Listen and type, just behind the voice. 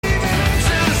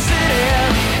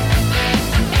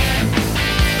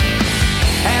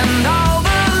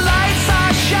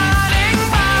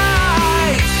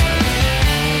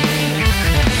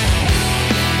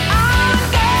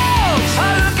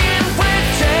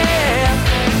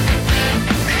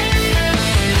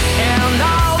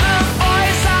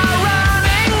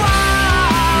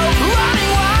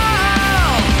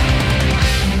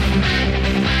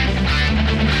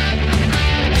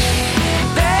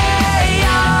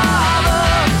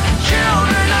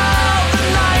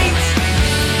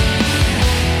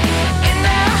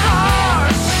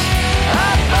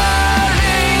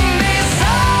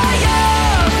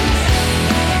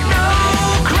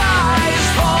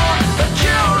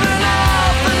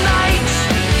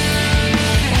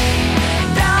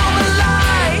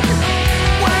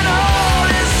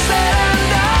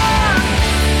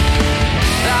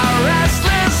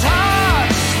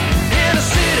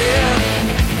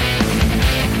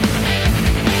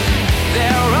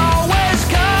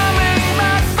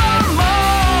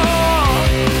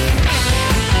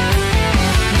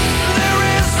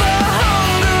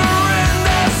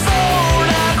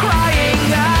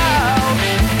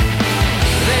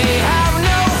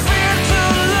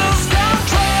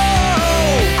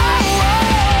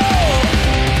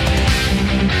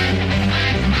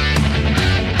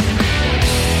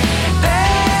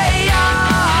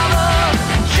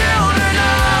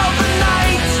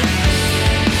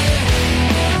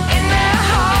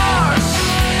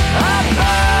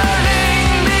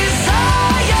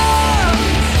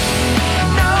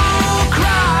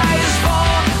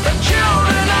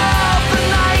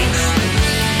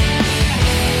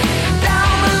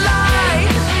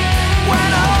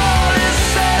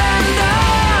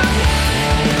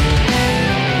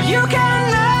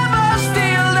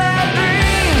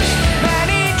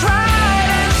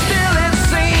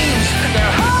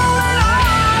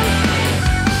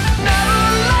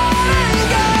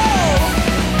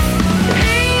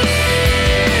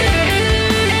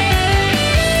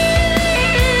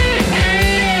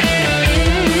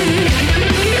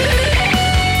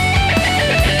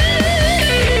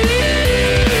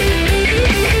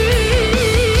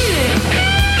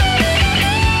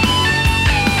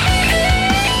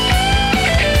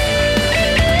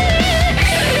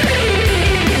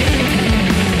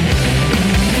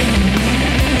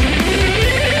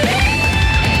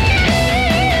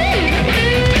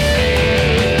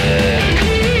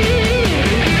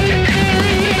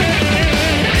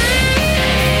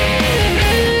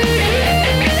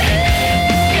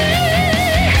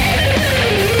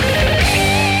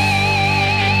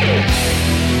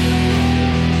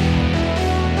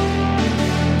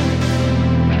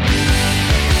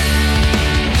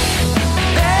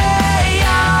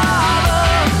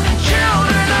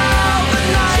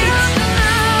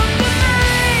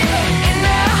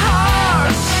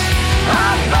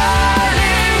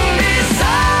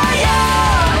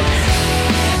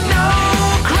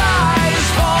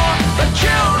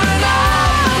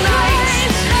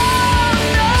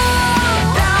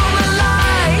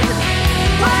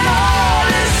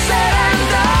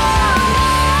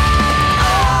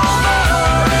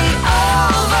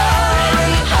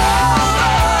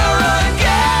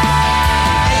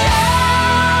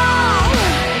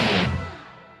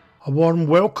warm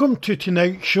welcome to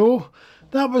tonight's show.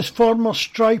 That was former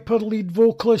Stryper lead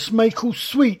vocalist Michael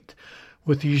Sweet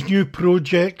with his new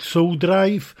project Soul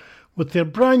Drive with their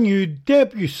brand new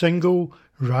debut single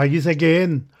Rise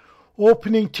Again.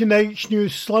 Opening tonight's new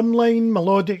slimline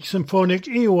melodic symphonic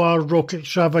AOR rock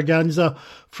extravaganza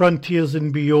Frontiers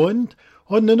and Beyond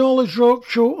on the Knowledge Rock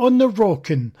Show on the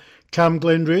Rockin',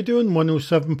 Camglen Radio on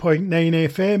 107.9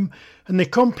 FM, in the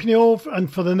company of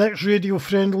and for the next radio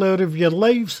friendly hour of your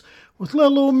lives with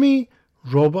little old me,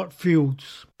 Robert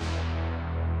Fields.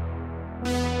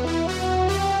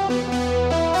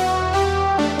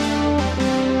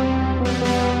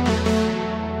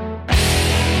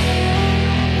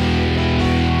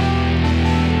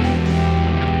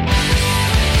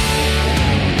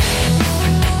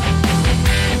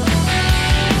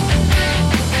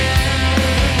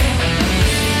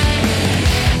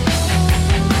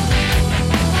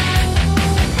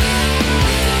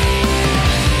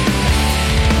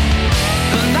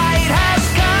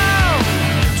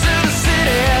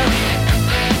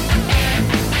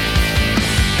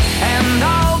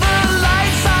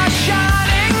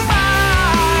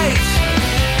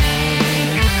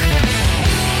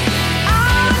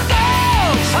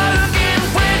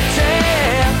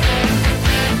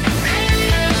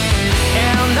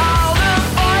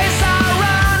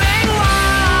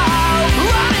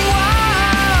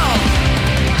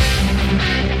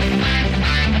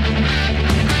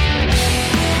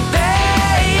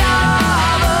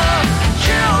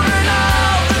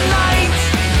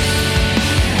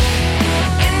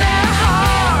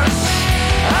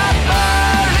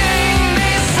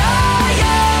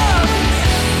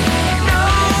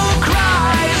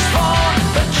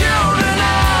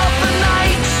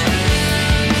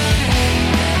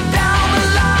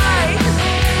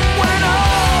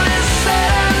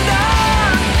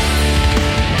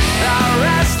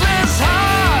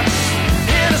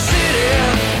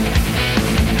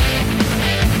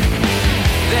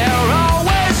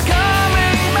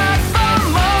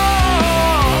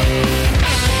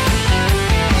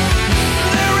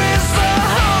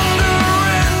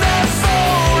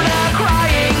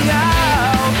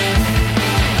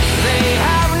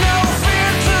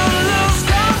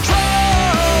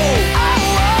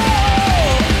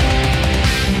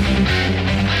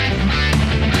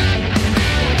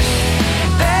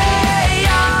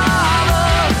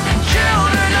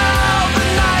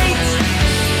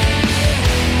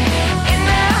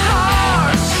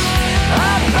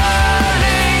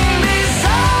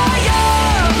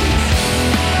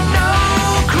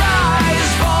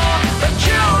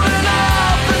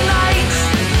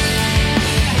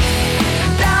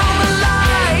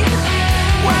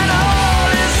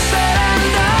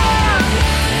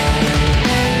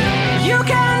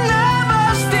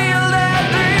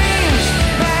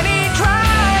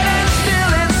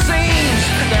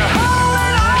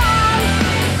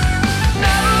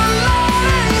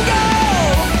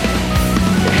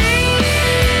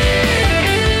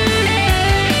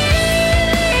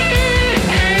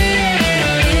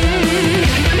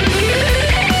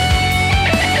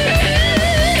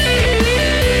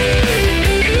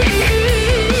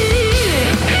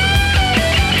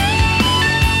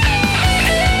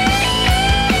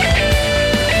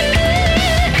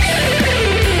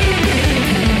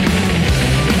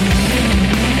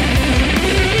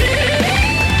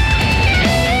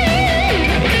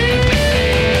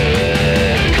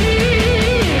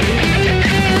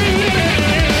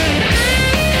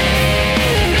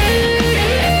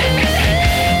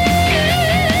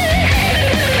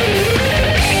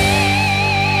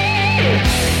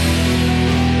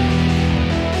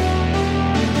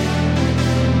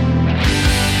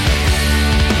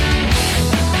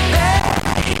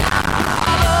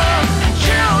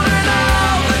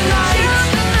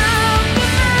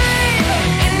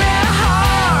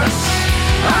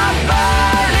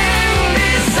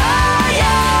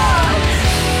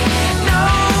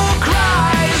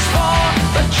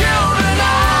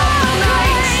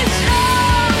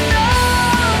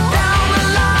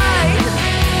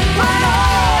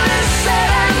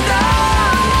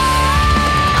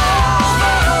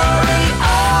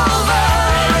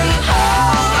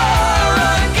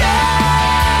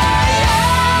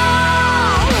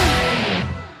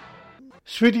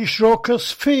 Swedish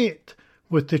rockers Fate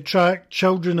with the track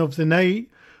Children of the Night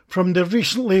from the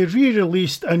recently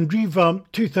re-released and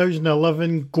revamped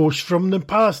 2011 Ghost from the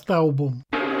Past album.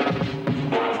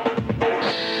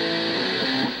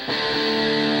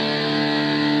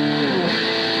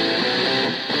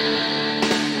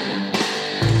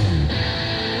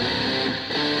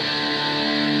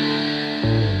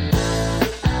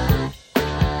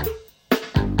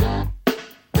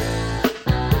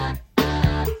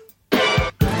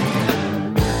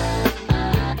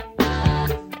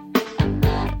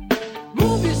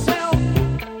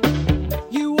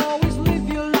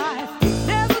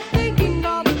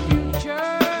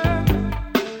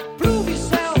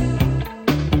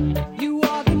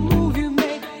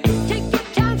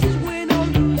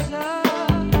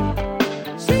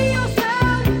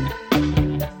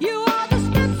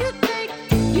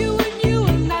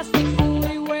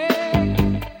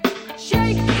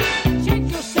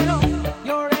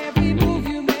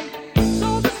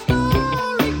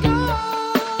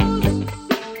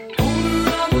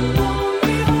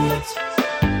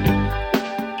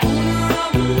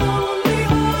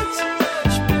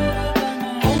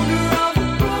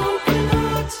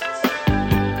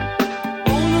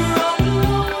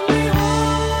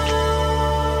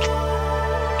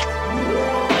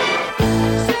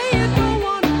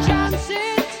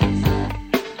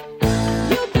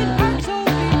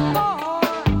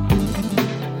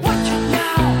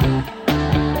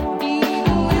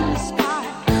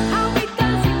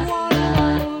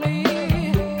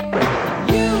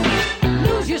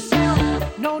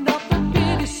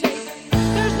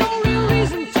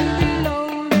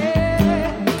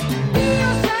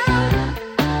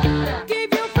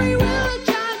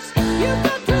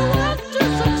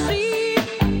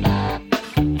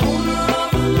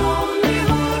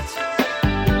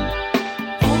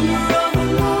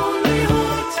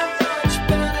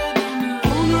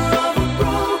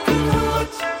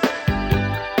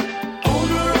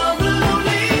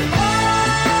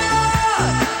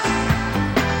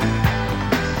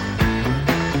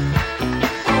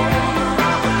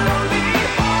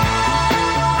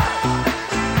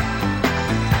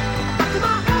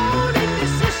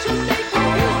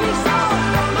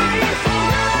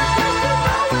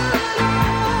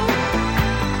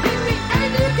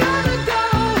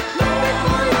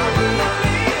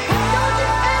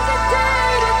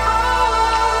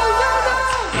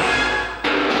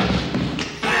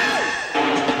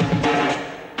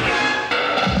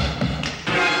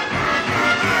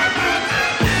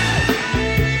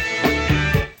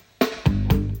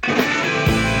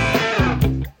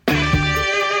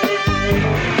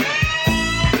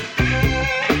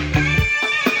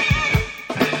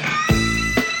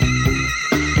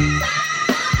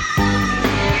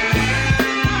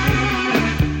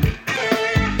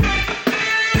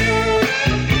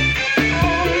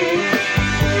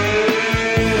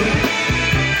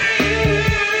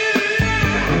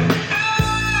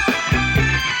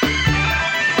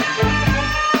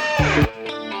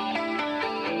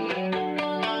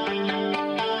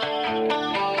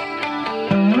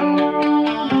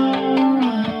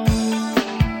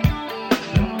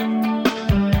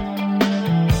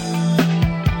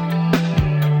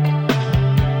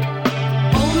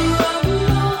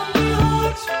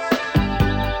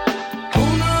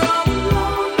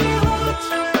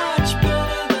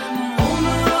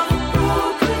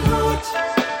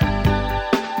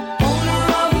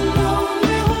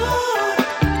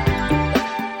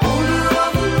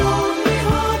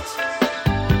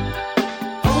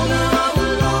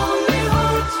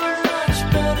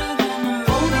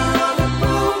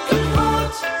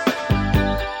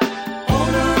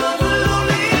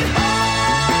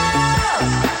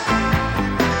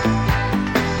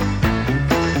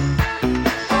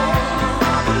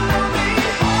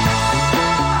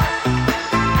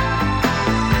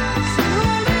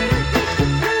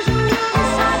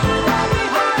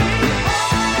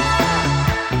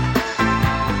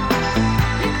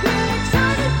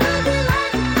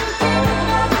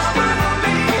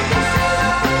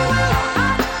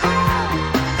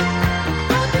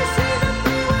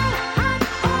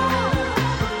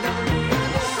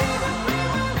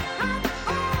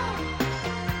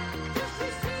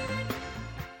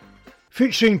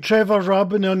 featuring Trevor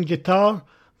Rabin on guitar.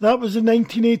 That was the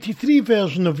 1983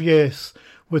 version of Yes,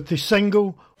 with the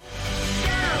single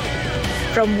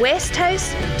From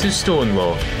Westhouse to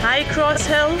Stonelaw, High Cross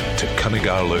Hill to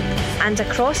Cunningarlook and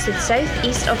across the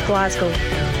south-east of Glasgow.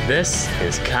 this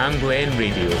is Cam Glen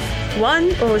Radio.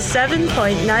 107.9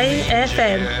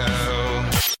 FM.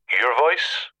 Your voice,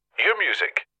 your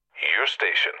music, your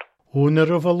station.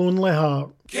 Owner of a Lonely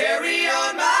Heart. Carry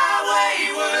on my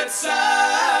wayward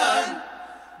son.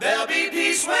 There'll be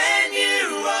peace when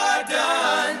you are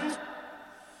done.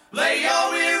 Lay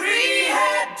your weary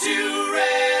head to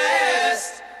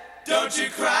rest. Don't you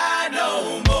cry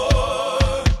no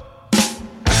more.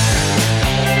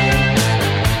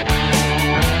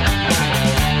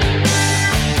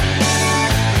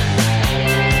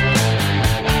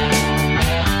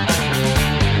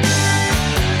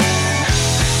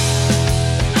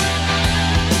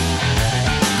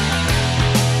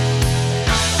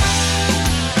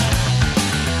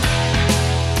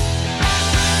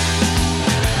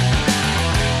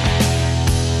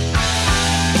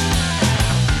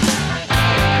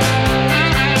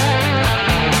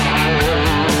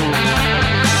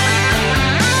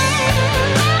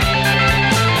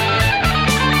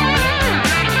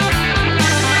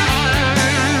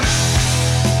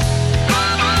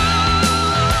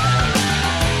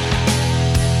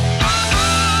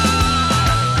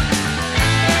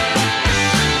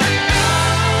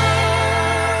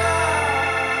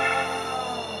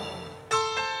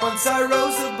 Once I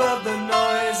rose above the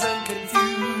noise and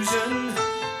confusion,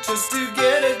 just to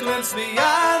get a glimpse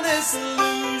beyond this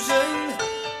illusion.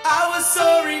 I was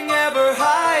soaring ever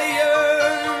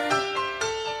higher,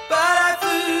 but I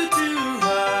flew too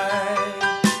high.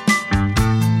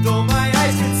 Though my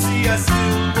eyes could see, I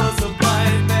still was a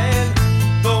blind man.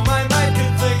 Though my mind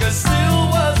could think, I still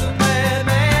was a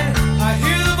madman. I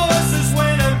hear the voices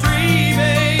when I'm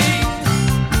dreaming.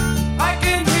 I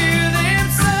can hear them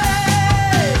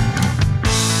say,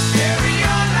 carry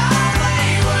on our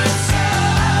wayward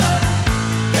son.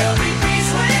 There'll be peace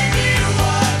when you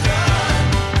are done.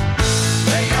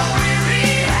 Lay your weary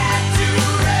head to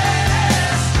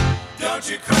rest. Don't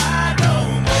you cry no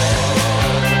more.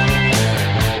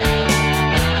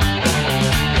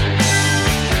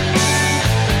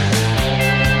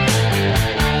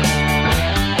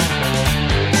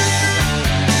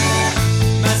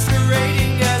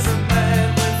 Masquerading as a man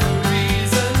with a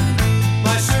reason.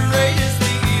 My charade is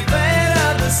the event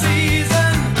of the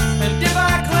season. And if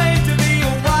I claim to be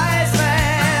a wise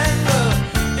man,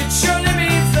 it surely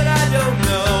means that I don't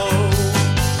know.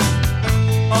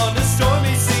 On the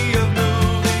stormy sea of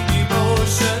moving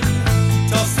emotion,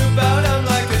 tossed about I'm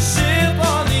like a ship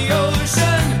on the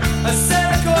ocean. I set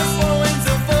a course for winds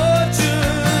of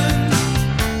fortune,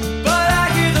 but I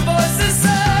hear the voices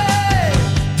say,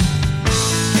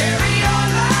 carry on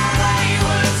my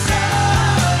wayward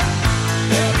son.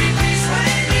 There'll be peace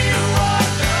when you are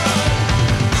done.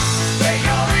 Lay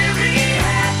your weary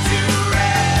head to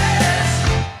rest.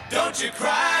 Don't you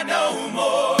cry no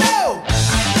more. No!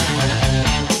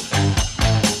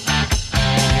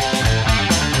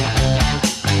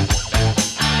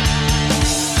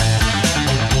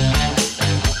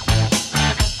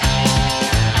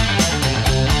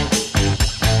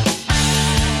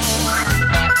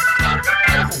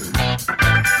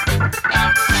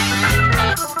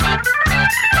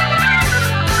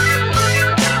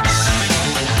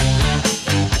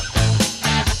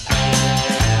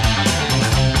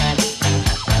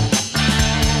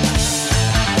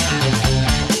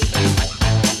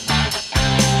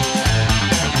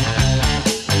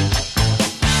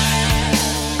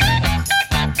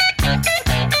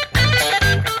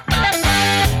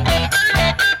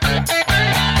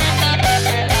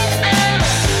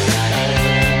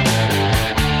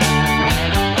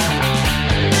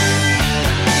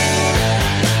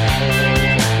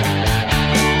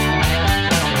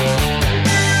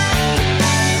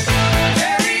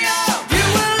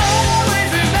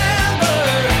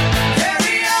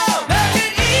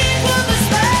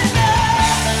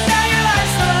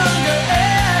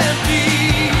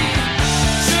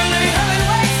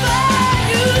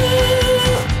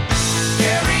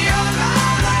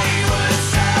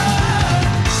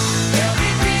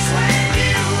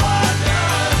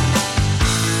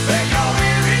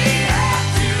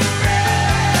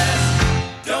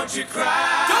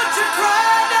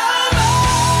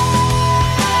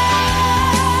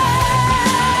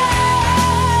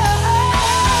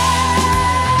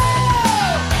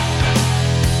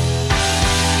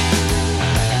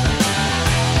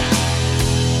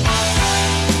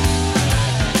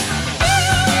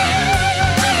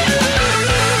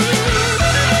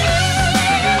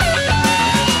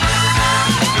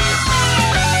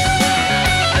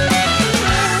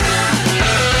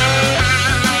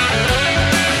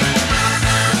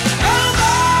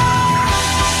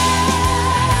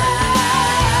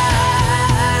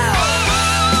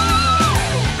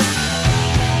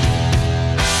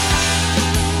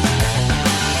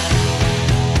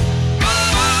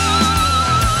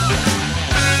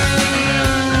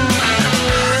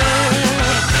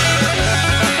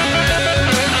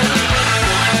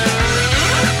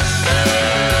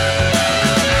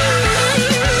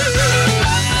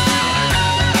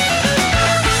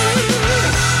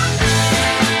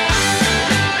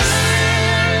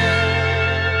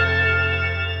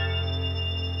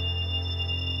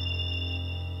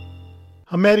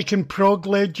 American prog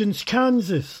legends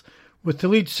Kansas, with the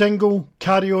lead single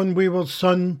Carry On Wayward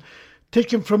Son,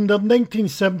 taken from their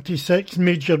 1976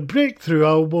 major breakthrough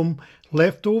album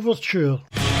Leftoverture.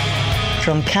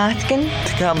 From Cathkin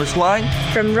to Cambuslang,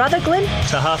 From Rutherglen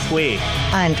To halfway.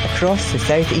 and across the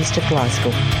southeast of Glasgow.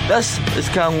 this is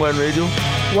Camglen Radio.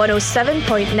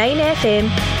 107.9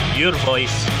 FM. Your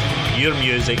voice, your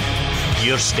music,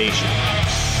 your station.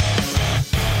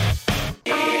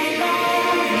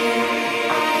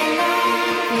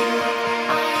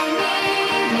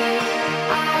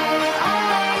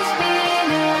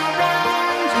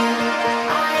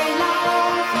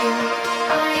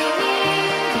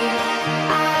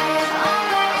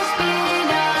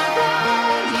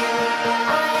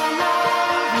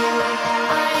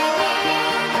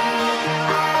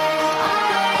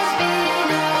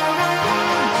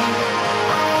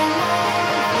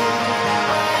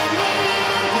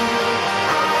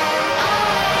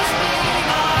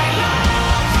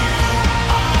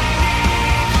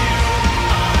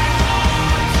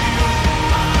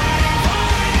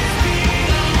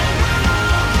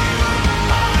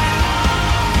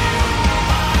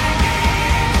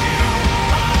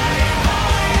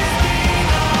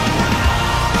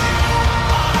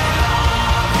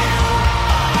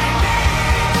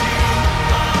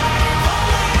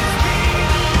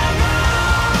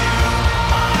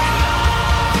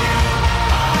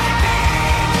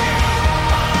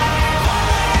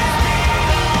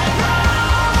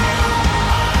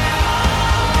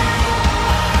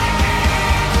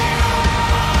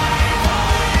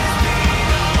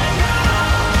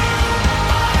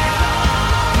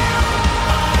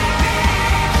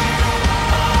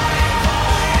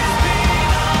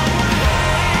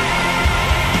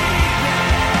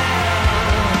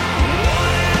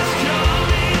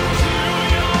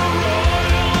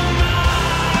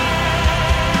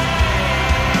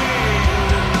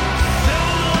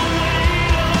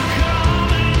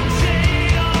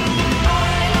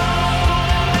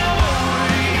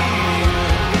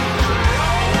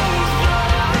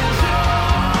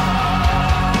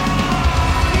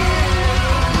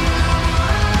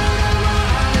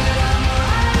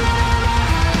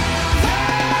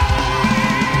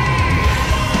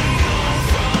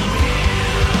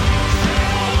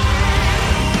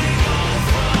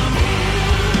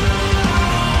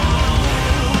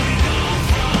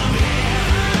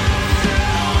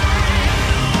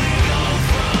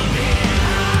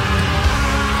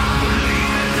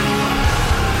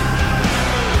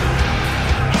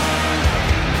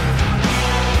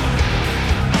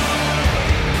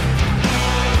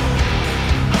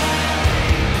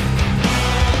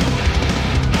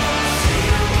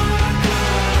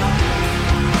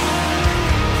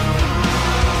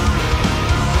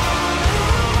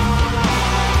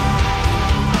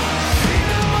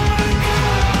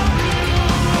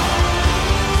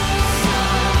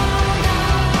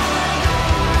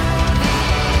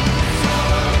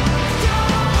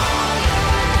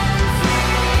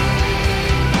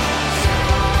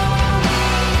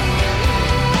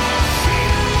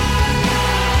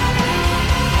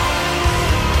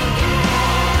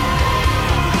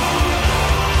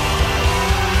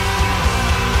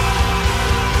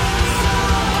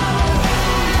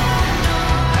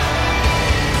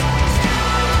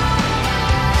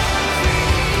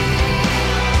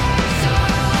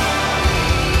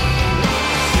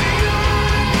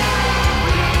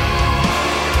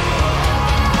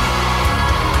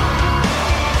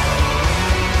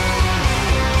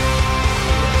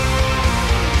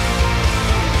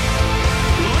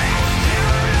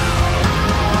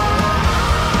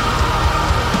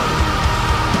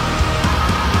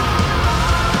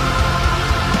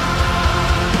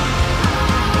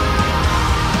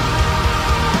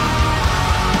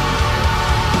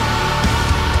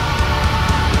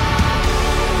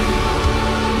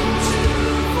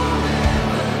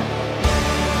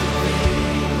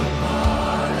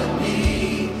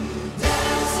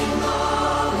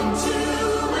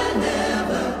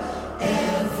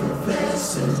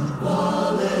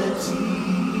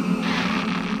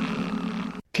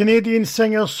 Canadian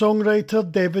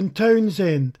singer-songwriter Devin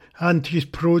Townsend and his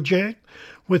project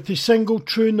with the single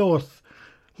True North,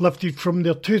 lifted from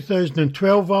their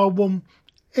 2012 album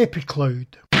Epicloud.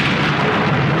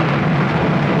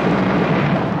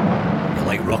 You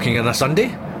like rocking on a Sunday?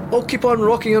 Well, keep on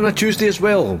rocking on a Tuesday as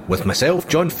well, with myself,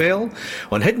 John Fell,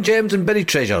 on Hidden Gems and Buried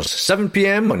Treasures,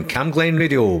 7pm on Camglen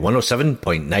Radio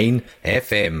 107.9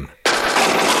 FM.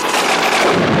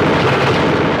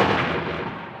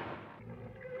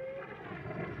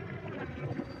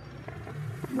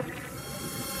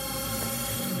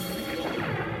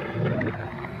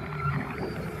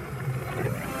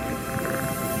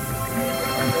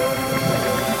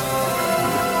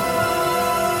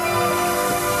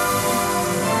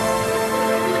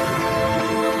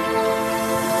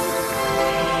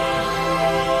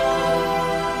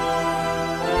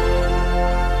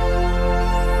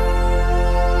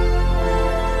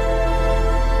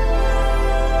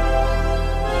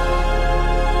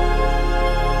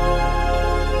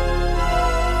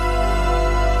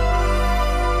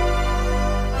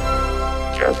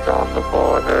 on the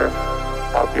border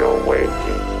of your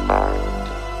waking mind.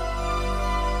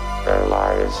 There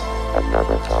lies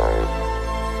another time,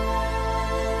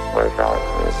 where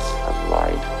darkness and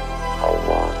light are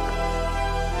one.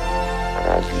 And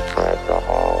as you tread the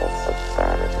halls of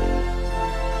sanity,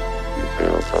 you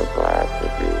feel so glad to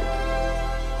be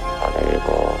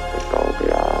unable to go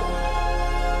beyond.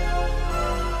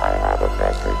 I have a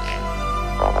message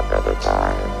from another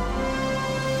time.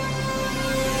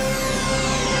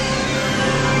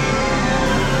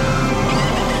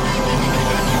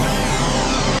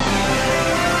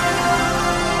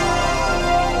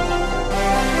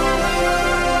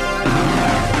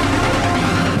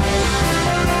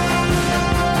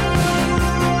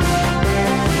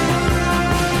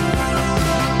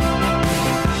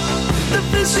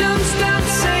 Visions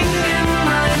dancing in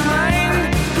my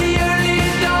mind, the early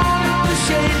dawn, the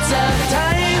shades of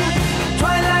time,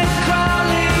 twilight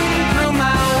crawling through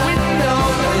my window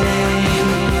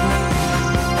pane.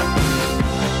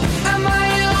 Am I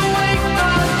awake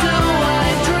or do I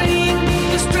dream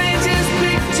the strangest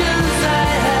pictures I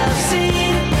have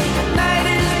seen? Night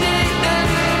is day and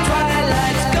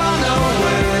twilight's gone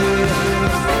away.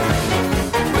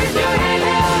 With your head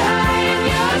held high and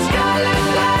your scarlet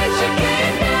lights, you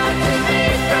came down to me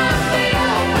from the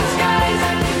open skies.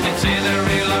 It's either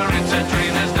real or it's a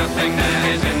dream, there's nothing that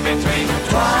is in between.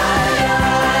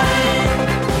 Twilight,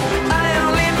 I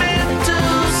only meant to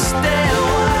stay a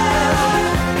while.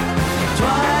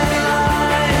 Twilight,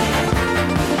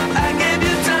 I gave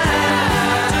you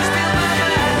time to steal my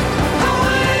mind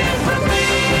away from me.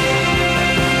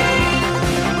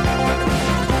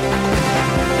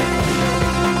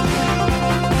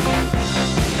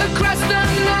 Across the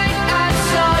night I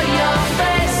saw your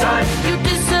face. You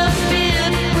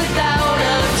disappeared without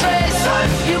a trace.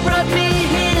 You brought me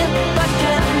here, but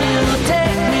can you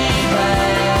take me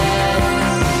back?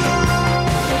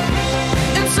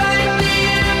 Inside the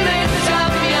image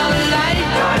of your light,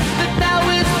 that now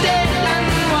is dead and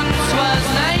once was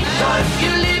night.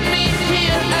 You leave me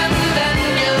here and then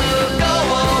you go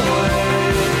away.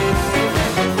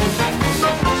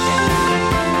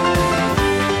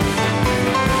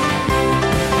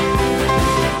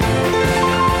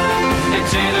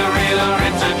 It's either real or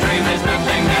it's a dream, there's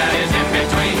nothing that is in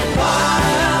between.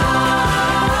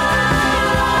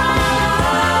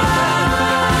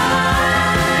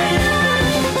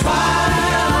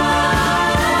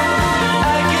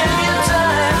 I give you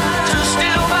time to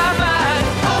steal my mind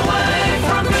away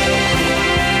from me.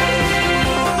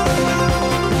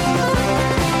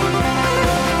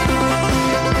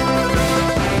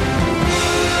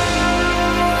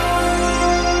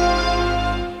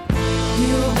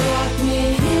 You brought me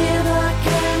here, but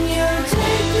can you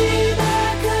take me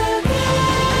back again?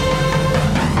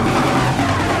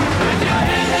 With your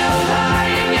head held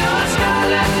high and your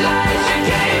scarlet lights, you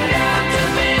came down to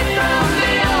me from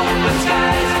the open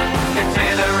skies. It's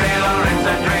either real or it's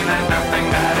a dream, there's nothing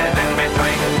that is in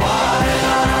between.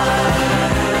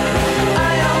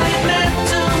 I only meant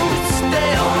to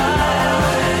stay a while.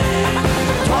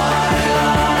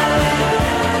 Twilight,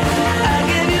 I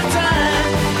gave you time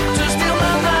to steal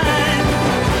my mind.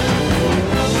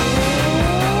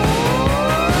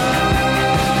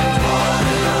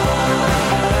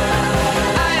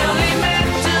 I only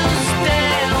meant to stay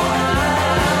a while.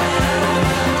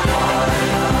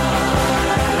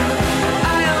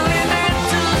 I only meant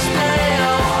to stay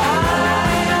a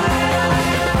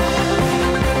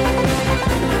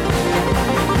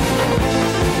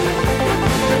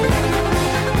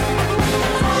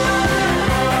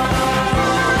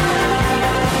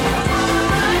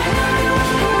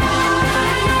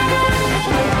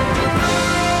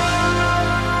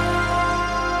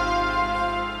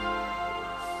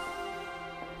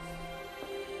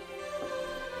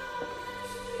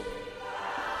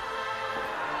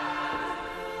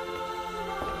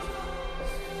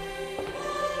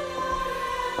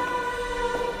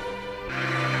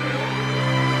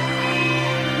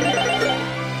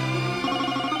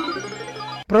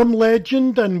From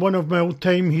legend and one of my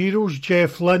all-time heroes,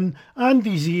 Jeff Lynne and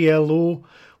his ELO,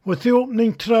 with the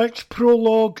opening tracks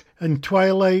Prologue and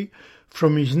Twilight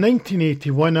from his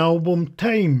 1981 album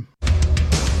Time.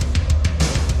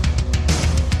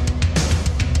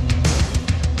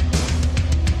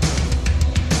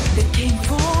 They came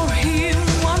for him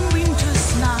one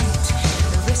winter's night.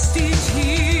 The vestige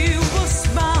he was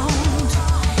bound.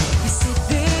 He said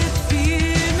there'd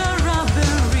been a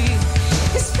robbery.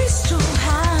 His pistol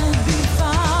had been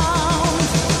found.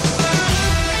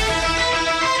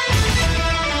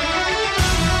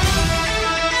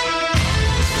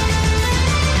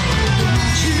 They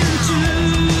marched into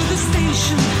the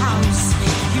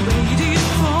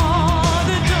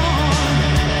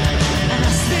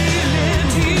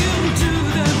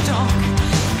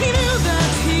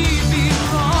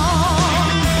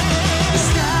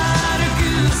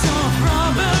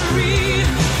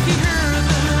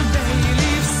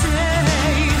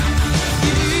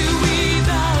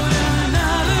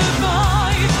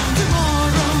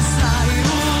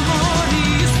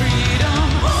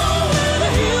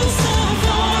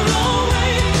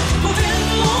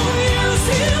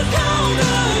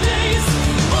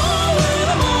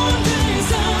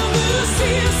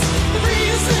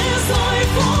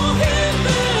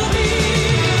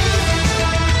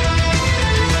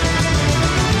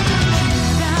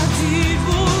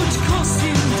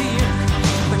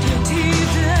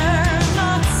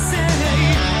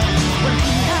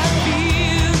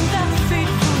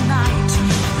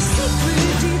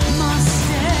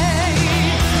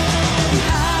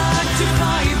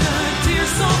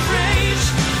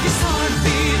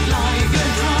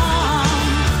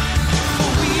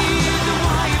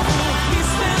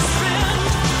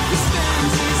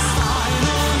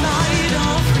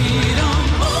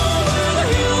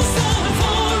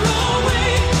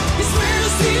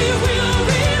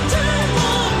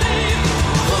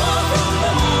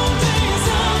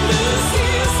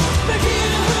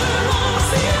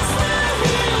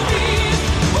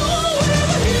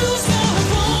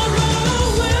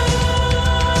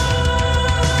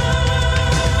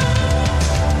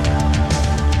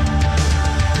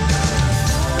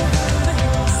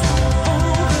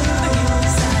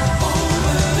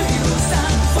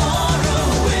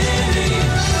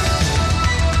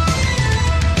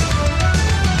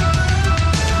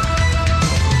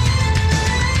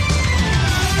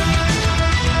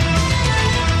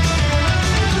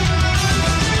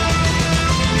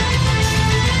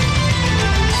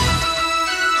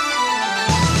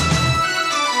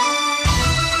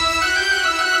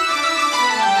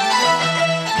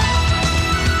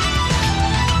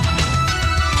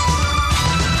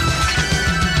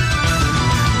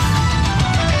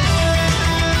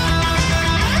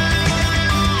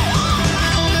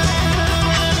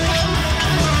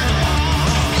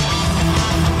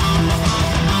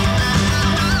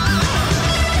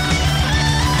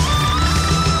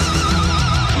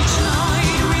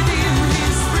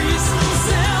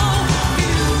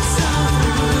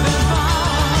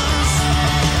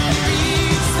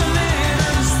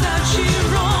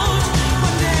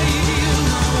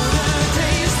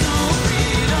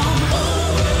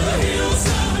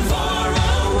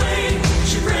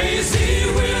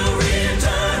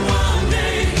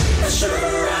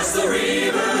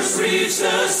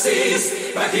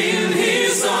seas, back in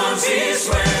his arms is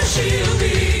where she'll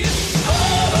be.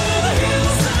 Over the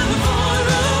hills and far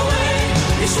away,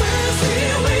 he swears he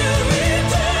will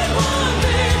return one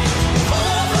day.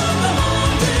 Far from the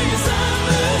mountains and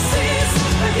the seas,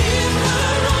 back in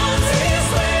her arms is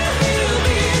where he'll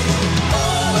be.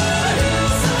 Over the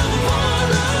hills and far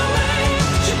away,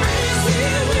 she prays he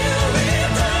will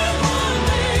return one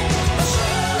day. As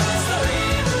sure as the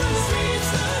rivers reach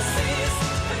the seas,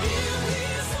 back in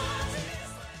his arms is.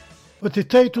 With the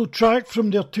title track from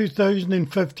their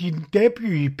 2015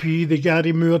 debut EP, the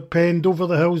Gary Moore penned Over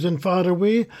the Hills and Far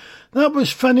Away, that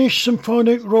was Finnish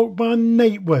symphonic rock band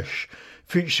Nightwish,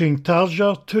 featuring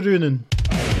Tarja Turunen.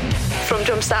 From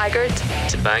Drumsagard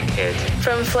to Bankhead,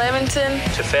 from Flemington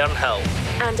to Fernhill,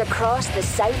 And across the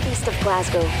southeast of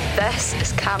Glasgow. This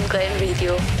is Cam Glen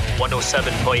Radio.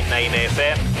 107.9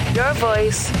 FM. Your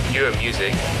voice. Your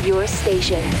music. Your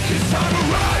station. It's time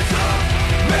to rise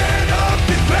up, man up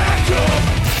and back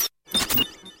up.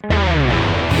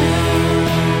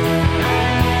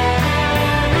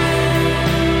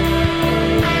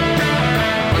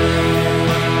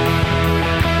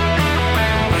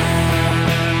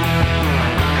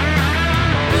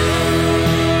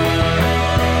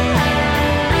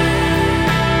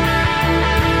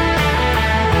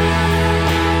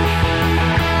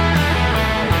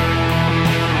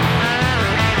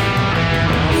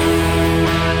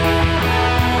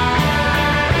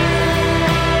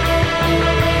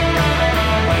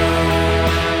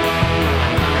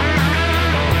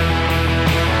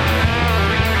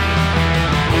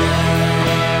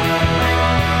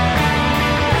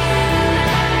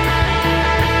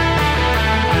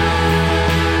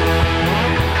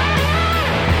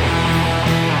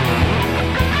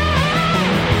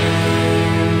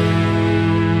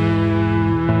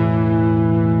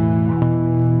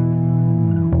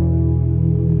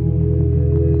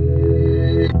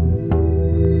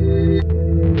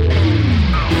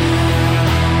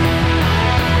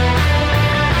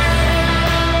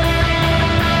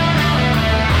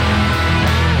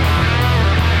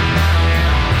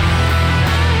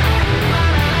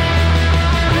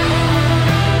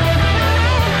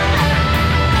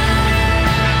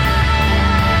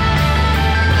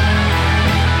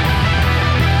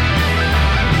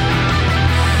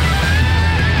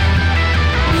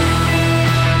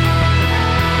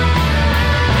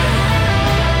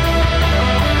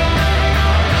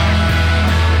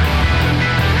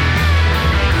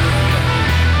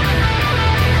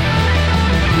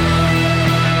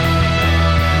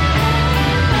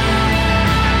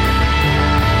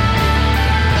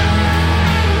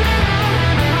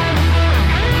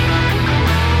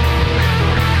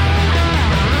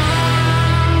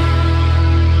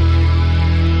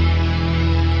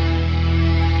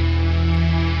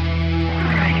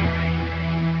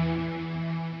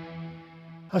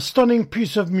 A stunning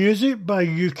piece of music by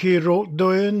UK rock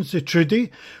doyens The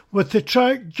Trudy, with the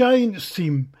track Giants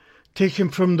Theme, taken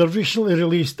from the recently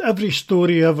released Every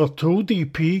Story Ever Told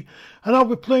EP, and I'll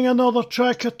be playing another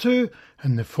track or two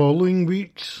in the following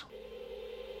weeks.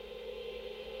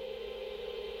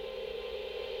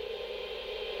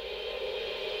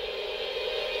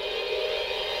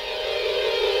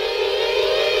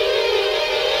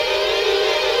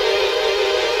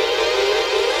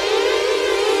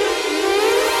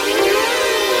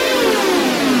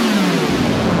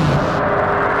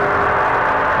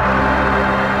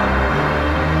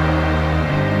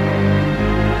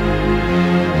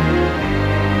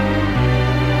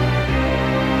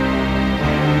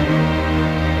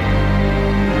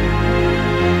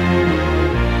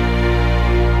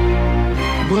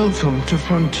 Welcome to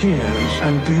Frontiers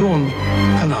and Beyond,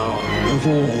 an hour of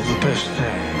all the best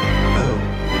there.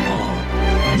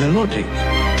 Melodic,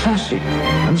 classic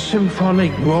and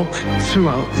symphonic rock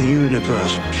throughout the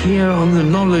universe. Here on the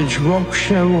Knowledge Rock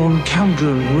Show on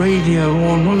Camden Radio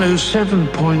on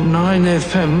 107.9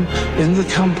 FM in the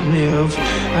company of,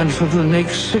 and for the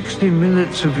next 60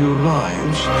 minutes of your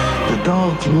lives, the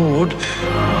Dark Lord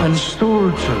and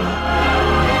storyteller,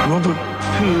 Robert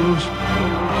Fields.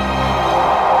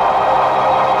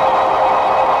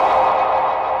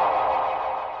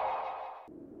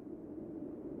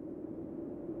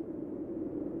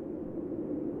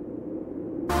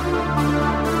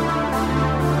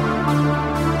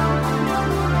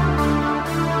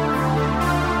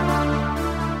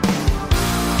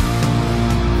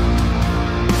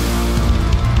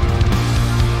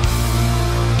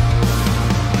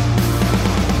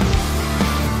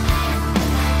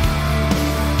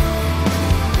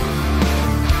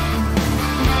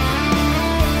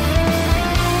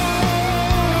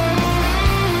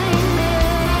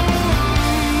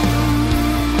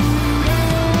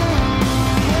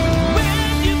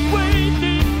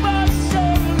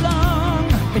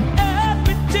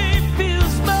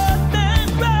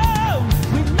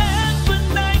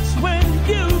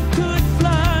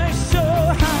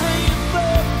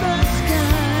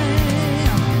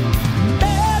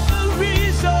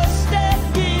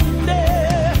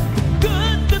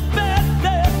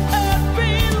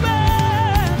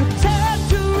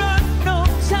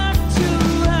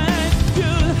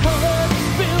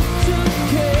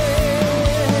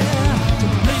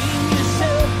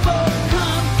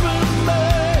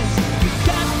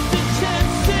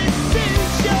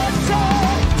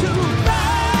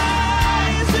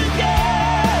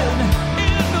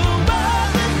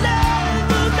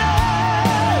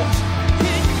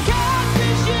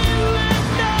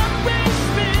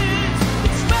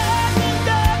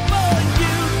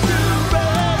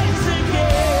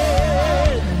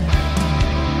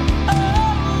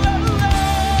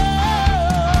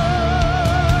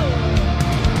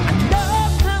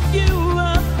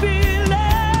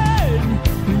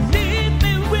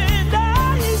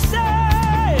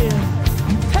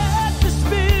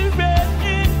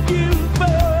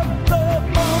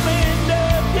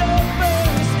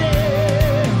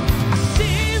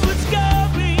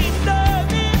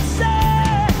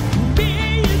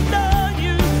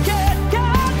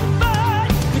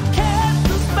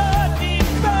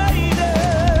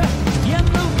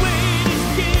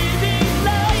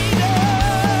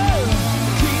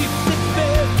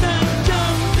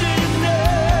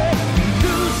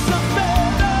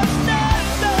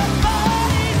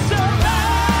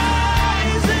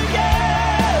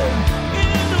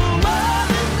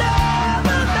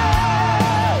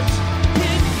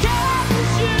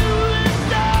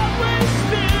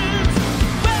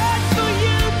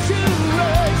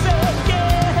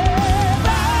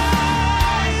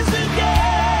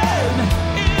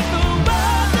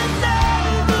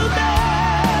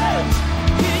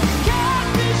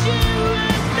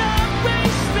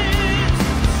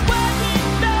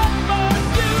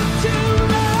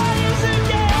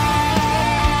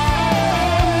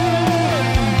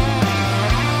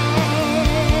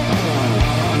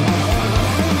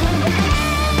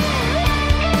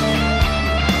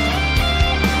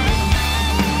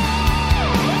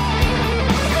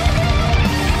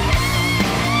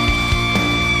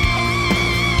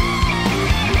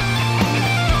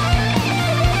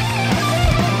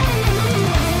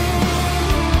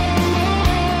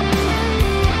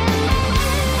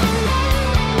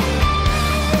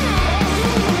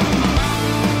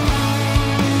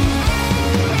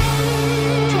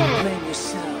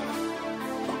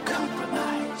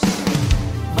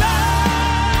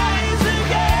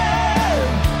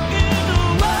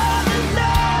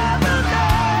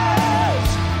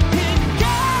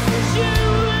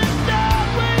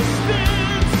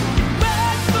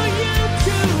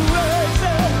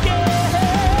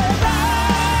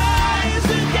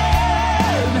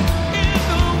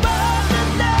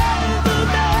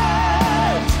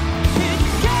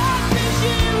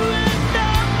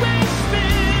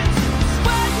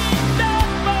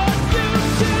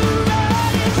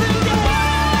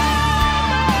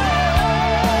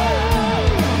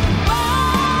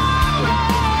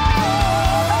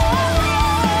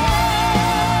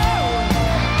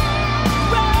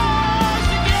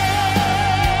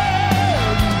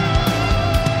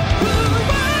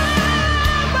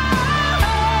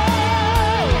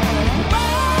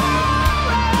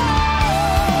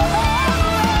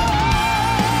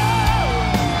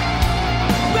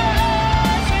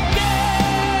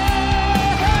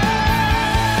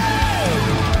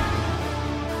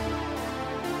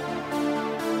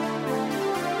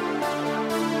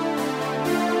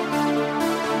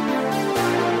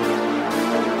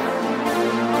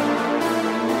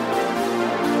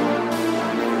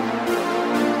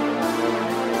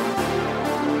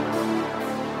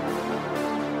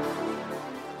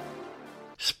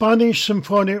 Spanish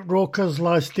symphonic rockers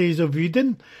Last Days of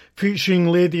Eden, featuring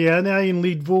Lady Anna in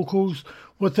lead vocals,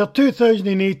 with their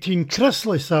 2018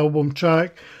 Chrysalis album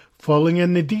track, Falling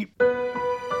in the Deep. We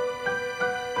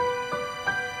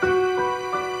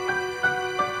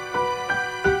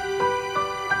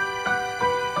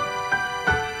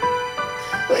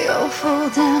all fall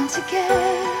down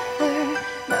together,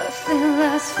 nothing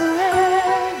lasts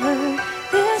forever.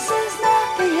 This is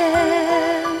not the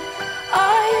end.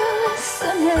 Are you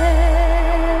listening?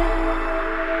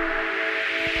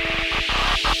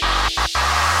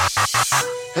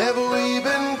 Have we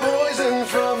been poisoned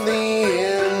from the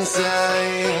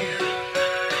inside?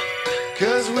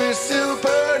 'Cause we're still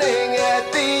burning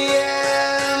at the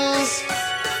ends.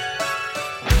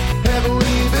 Have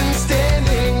we been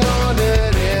standing on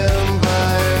an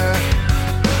empire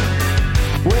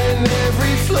when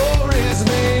every floor is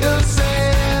made of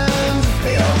sand?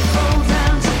 We all fall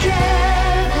down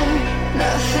together,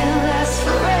 nothing lasts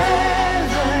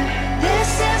forever.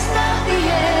 This is not the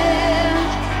end.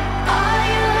 Are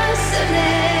you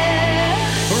listening?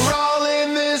 We're all in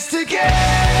this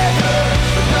together,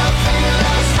 but nothing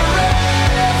lasts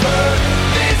forever.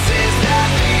 This is not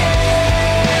the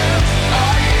end.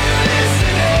 Are you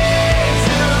listening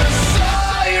to the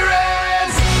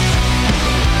sirens?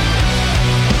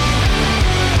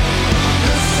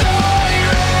 The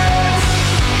sirens.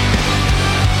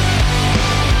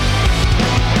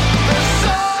 The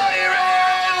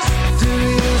sirens. Do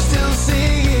you still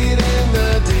see it in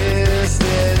the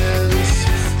distance?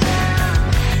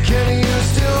 Can you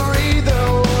still read the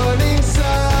warning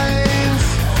signs?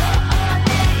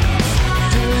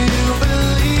 Do you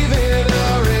believe in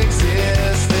our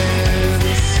existence?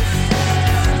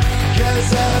 'Cause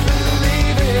I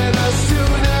believe in us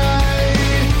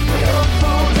tonight. We all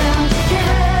fall down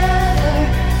together,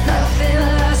 nothing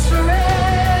lasts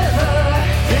forever.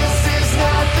 This is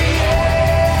not the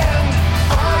end.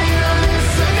 Are you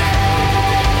listening?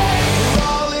 We're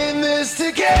all in this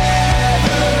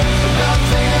together.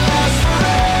 Nothing lasts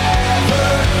forever.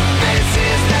 This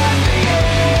is not the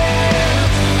end.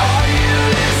 Are you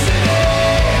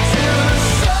listening to the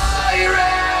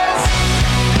sirens?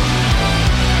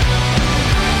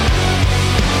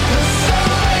 The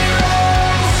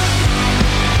sirens.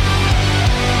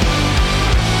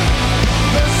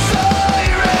 The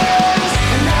sirens.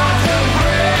 Another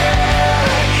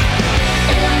break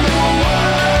in the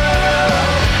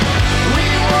world. We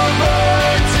will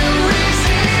burn to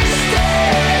resist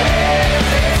it.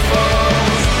 It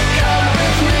falls. Come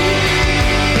with me.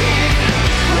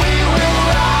 We will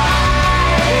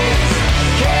rise.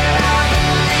 Can I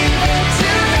believe it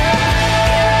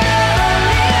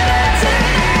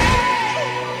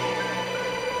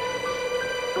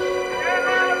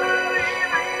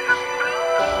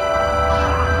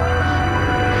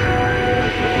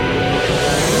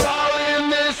We're all in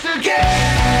this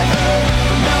together.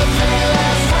 Nothing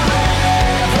lasts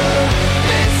forever.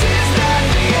 This is not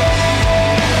the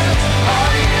end.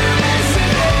 Are you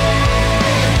listening?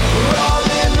 We're all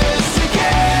in this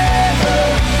together.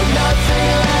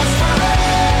 Nothing lasts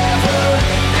forever.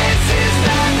 This is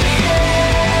not the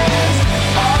end.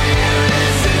 Are you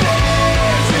listening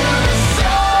to the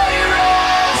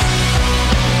sirens?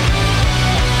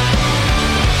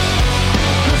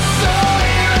 The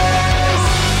sirens.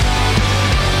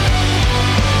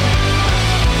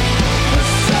 The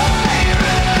sirens.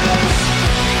 The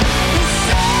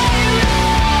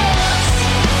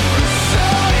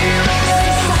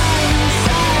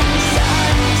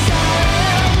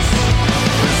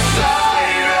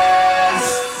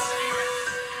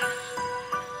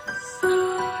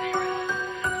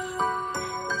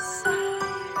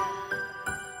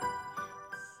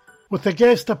With the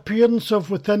guest appearance of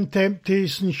Within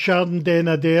Temptation Sharon Den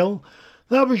Adele,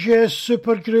 that was Yes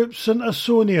supergroup St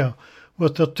Asonia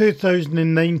with their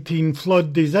 2019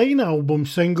 Flood Design album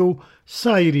single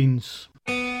Sirens.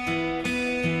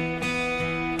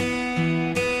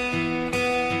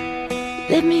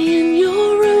 Let me in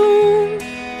your room.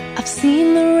 I've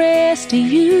seen the rest of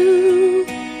you,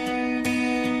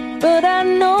 but I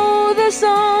know there's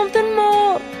something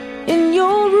more in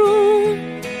your room.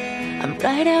 I'm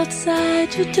right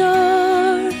outside your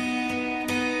door.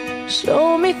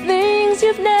 Show me things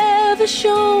you've never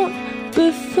shown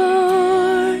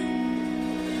before.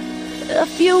 A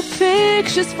few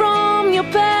pictures from your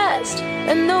past,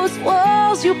 and those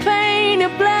walls you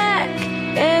painted black,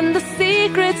 and the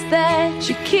secrets that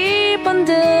you keep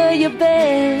under your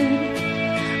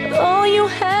bed. All you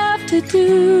have to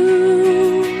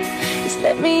do is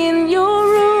let me in your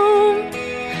room.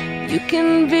 You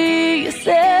can be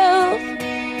yourself.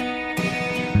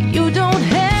 You don't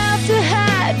have to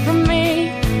hide from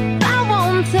me.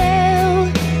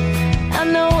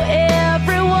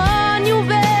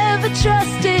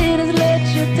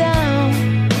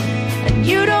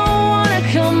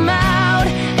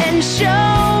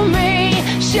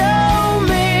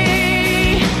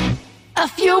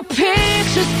 few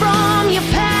pictures from your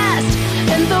past,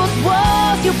 and those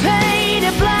walls you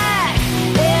painted black,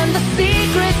 and the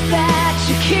secrets that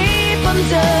you keep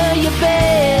under your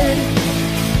bed.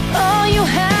 All you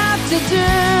have to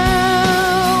do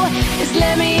is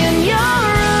let me in your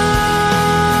room.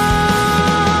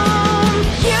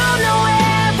 You know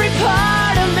every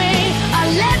part of me. I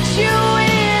let you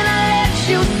in, I let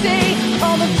you see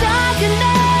all the dark in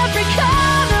every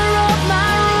corner of my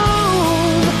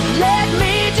room. Let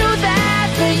me do that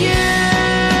for you.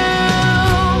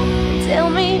 Tell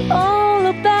me all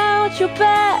about your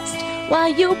past, why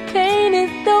you painted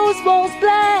those walls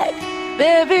black.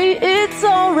 Baby, it's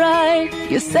alright,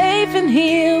 you're safe in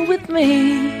here with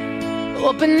me.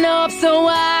 Open up so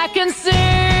I can see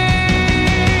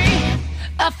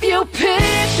a few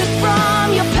pictures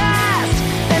from your past,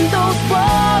 and those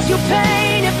walls you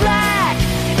painted black,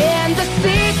 and the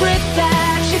secrets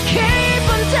that you keep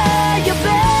under your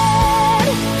bed.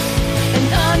 An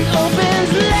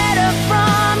unopened letter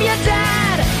from your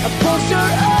dad, a poster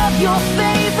of your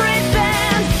favorite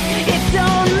band. It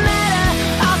don't matter,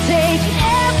 I'll take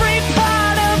every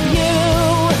part of you.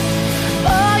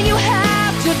 All you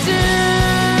have to do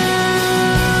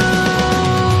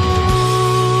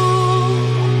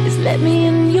is let me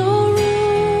in your room.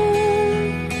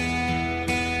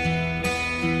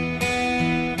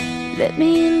 Let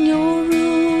me in your room.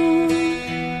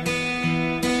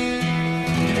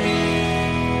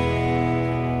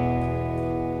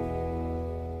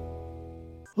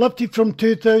 Lifted from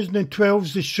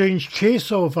 2012's The Strange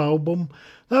Case Of album,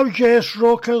 that was Yes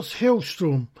Rockers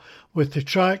Hailstorm with the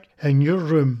track In Your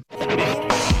Room.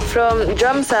 From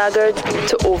Drumsagard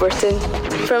to Overton,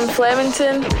 from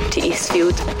Flemington to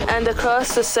Eastfield, and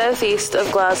across the southeast of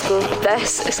Glasgow,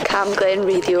 this is Camglen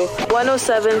Radio,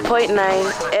 107.9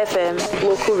 FM,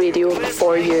 local radio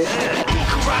for you.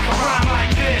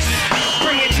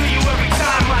 Bring it to you every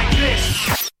time like this.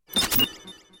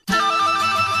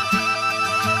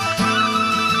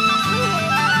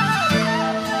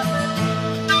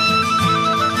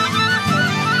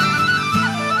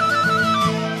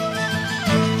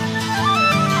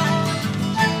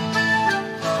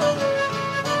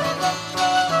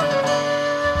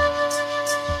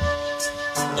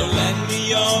 Lend me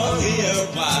your ear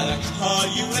while I call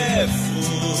you a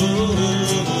fool.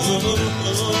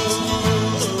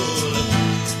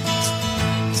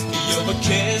 You were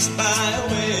kissed by a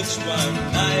witch one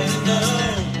night in the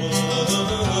wood,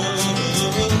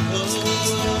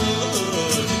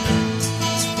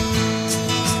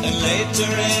 and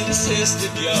later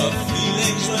insisted your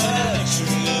feelings were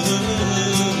true.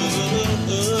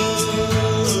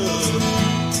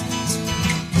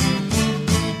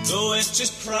 Though it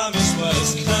just promised was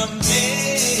coming,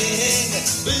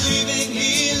 believing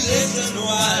he listened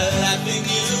while laughing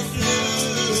you flew.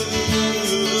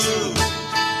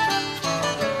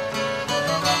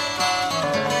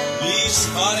 Leaves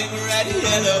spotting red,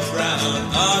 yellow, brown,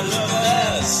 all over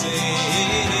the same.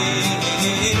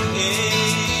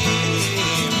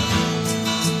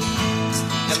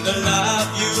 And the love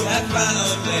you had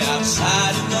found lay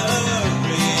outside in the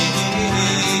rain.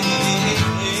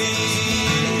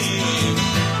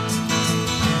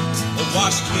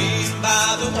 Washed clean by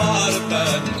the water,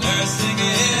 but nursing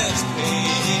its pain.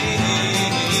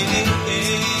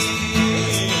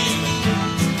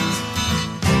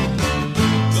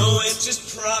 Though it just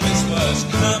promised was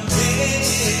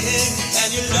coming, and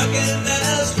you're looking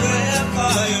elsewhere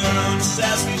for your own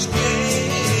selfish gain.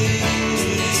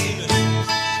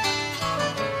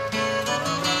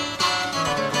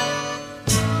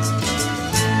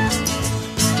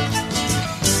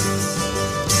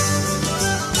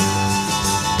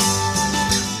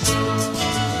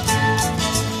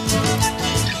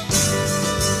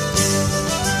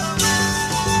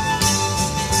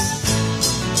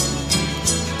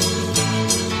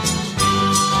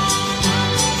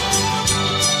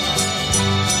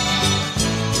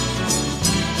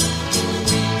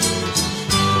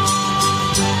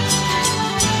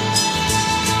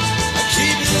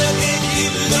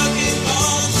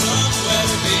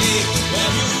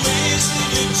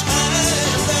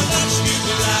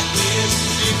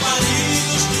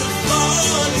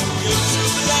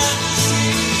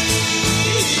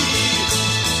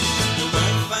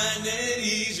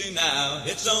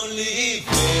 It's only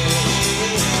fair.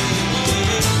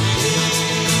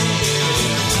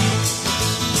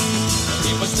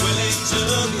 He was willing to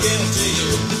give to you,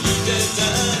 you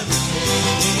didn't.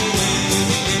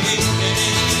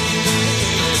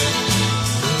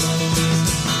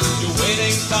 You're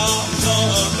waiting for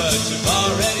more, but you've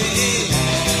already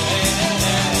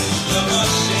had your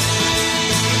share.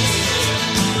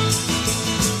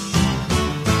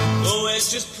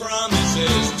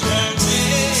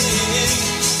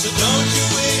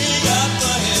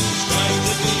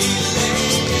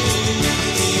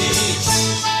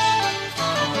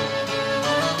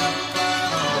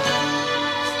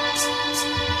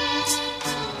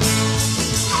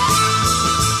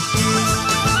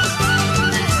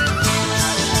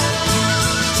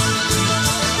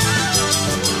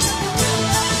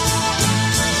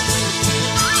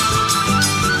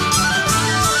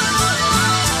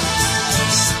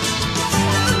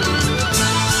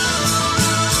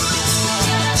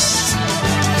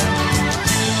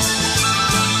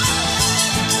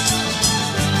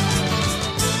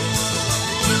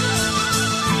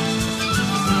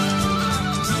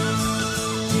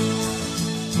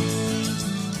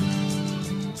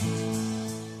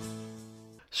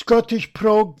 Scottish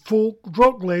prog folk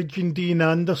rock legend Dean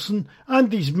Anderson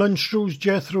and his minstrels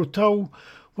Jethro Tull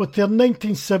with their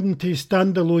 1970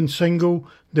 standalone single,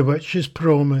 The Witch's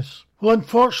Promise. Well,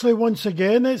 unfortunately, once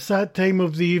again, it's that time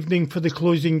of the evening for the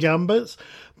closing gambits,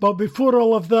 but before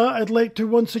all of that, I'd like to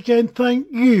once again thank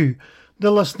you, the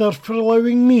listener, for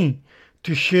allowing me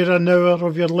to share an hour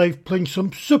of your life playing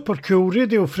some super cool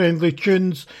radio-friendly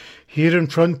tunes here in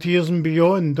Frontiers and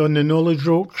Beyond on the Knowledge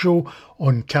Rock Show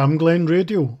on Camglen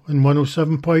Radio and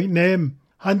 107.9.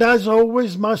 And as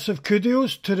always, massive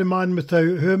kudos to the man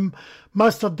without whom,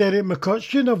 Master Derek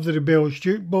McCutcheon of the Rebels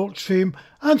Jukebox fame,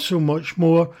 and so much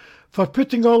more, for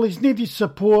putting all his needed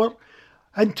support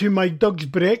into my Doug's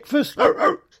Breakfast.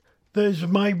 That is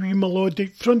my wee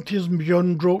melodic Frontiers and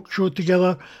Beyond rock show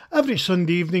together every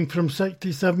Sunday evening from 6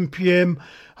 to 7 p.m.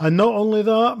 And not only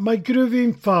that, my groovy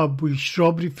and fab wee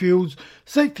Strawberry Fields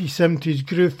 60s 70s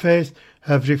Groove Fest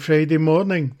every Friday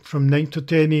morning from 9 to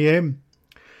 10 a.m.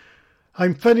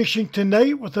 I'm finishing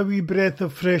tonight with a wee breath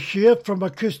of fresh air from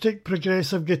acoustic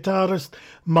progressive guitarist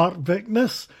Mark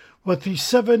Vickness with his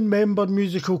 7-member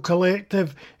musical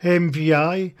collective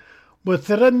MVI, with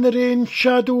their In the Rain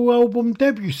Shadow album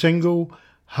debut single,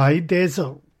 High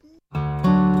Desert.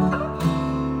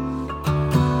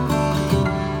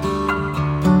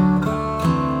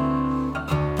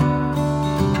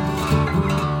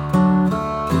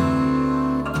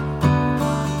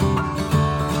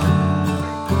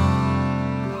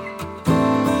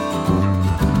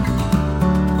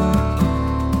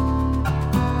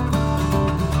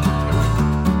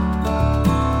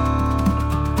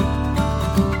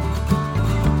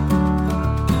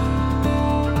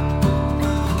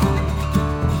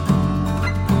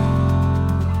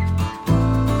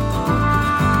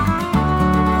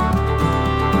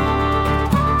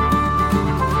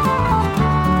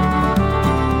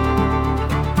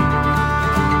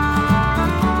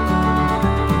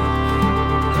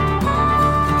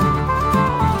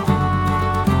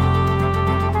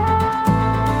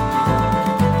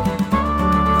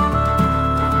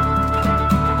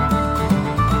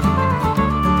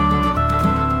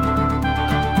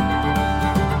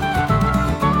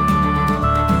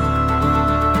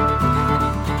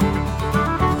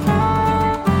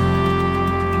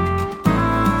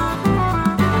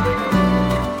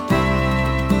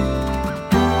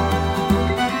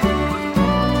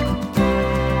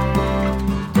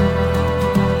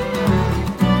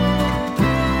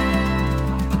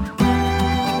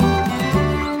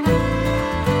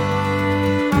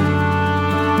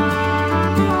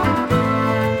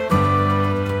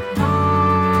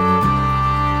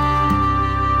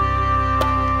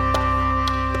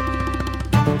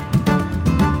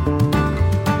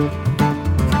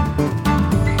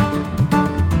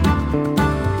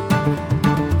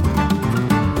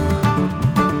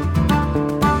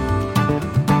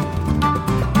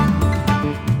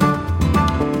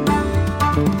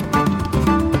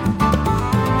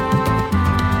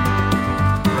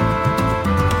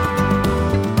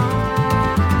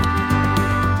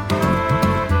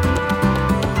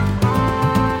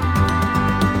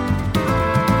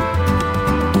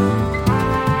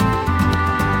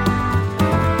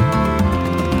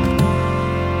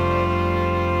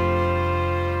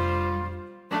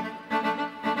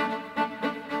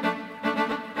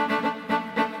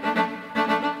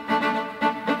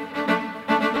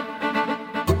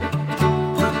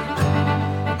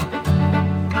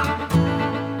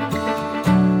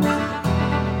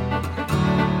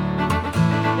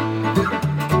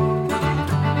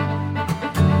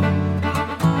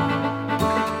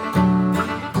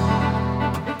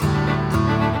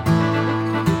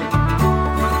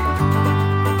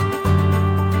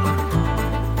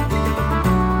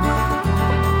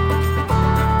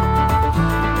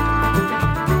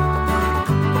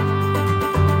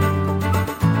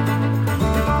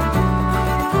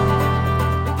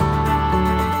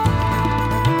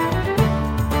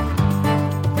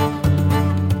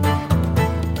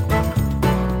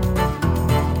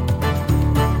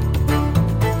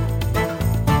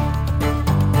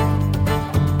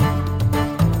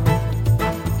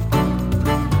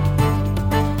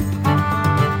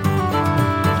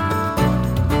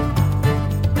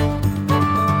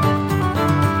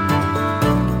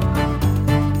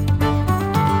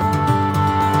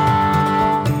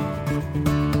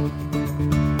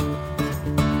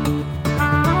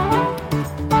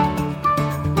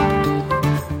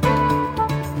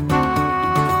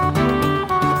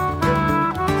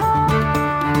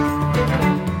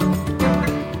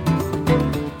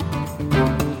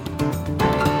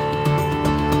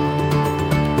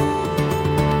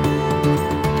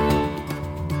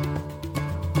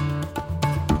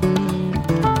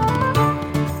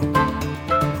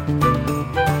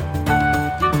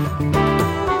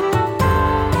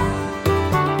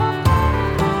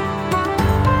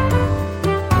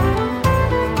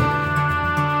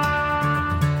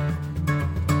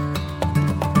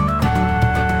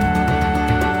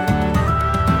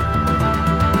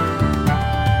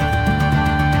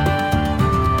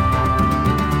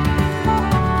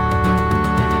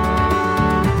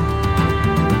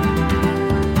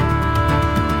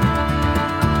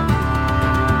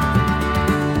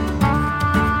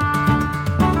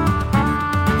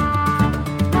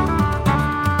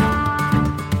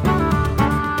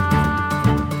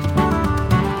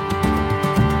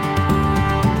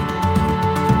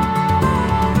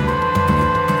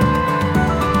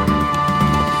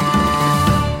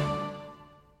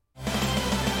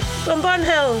 From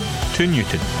Burnhill to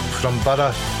Newton. From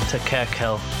Borough to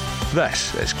Kirkhill.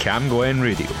 This is Cam Glen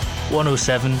Radio.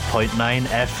 107.9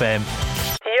 FM.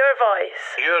 Your voice.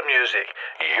 Your music.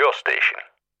 Your station.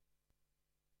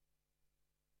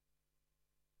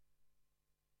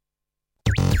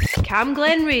 Cam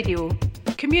Glen Radio.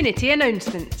 Community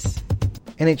announcements.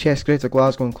 NHS Greater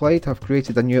Glasgow and Clyde have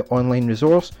created a new online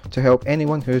resource to help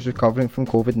anyone who is recovering from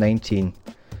COVID-19,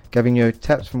 giving you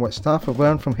tips from what staff have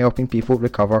learned from helping people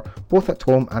recover both at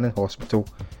home and in hospital.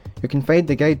 You can find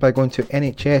the guide by going to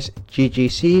nhsggc.org.uk.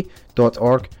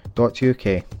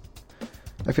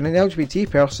 If you're an LGBT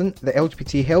person, the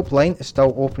LGBT helpline is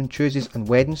still open Tuesdays and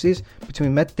Wednesdays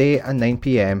between midday and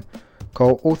 9pm.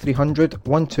 Call 0300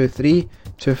 123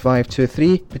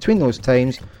 2523 between those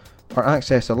times, or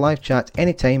access a live chat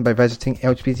anytime by visiting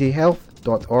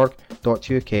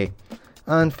lgbthealth.org.uk.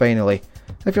 And finally,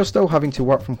 if you're still having to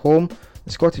work from home,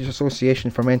 the Scottish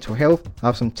Association for Mental Health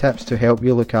have some tips to help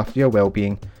you look after your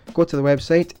well-being. Go to the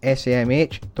website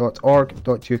samh.org.uk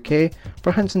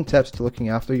for hints and tips to looking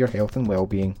after your health and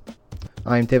well-being.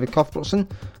 I'm David Cuthbertson,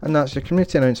 and that's your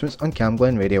community announcements on Cam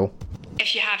Glen Radio.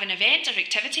 If you have an event or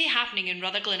activity happening in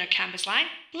Rutherglen or Cambuslang,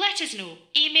 let us know.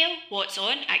 Email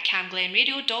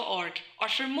whatson@camglenradio.org, or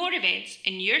for more events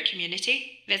in your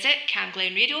community, visit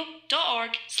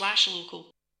camglenradio.org/local.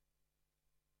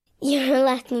 You're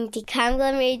listening to Cam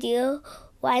Glen Radio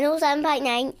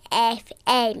 107.9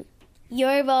 FM.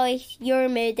 Your voice, your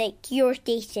music, your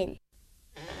station.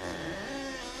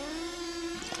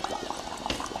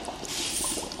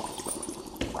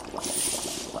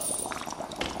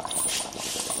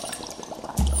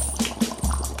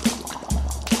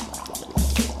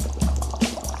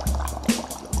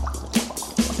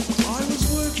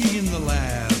 In the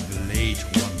lab late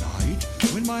one night,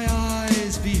 when my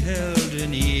eyes beheld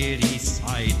an eerie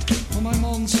sight, for my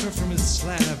monster from his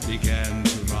slab began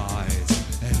to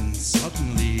rise, and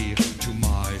suddenly, to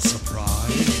my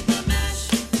surprise,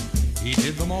 he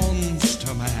did the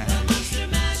monster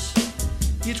mash.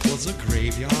 It was a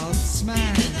graveyard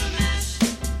smash.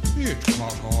 It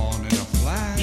caught on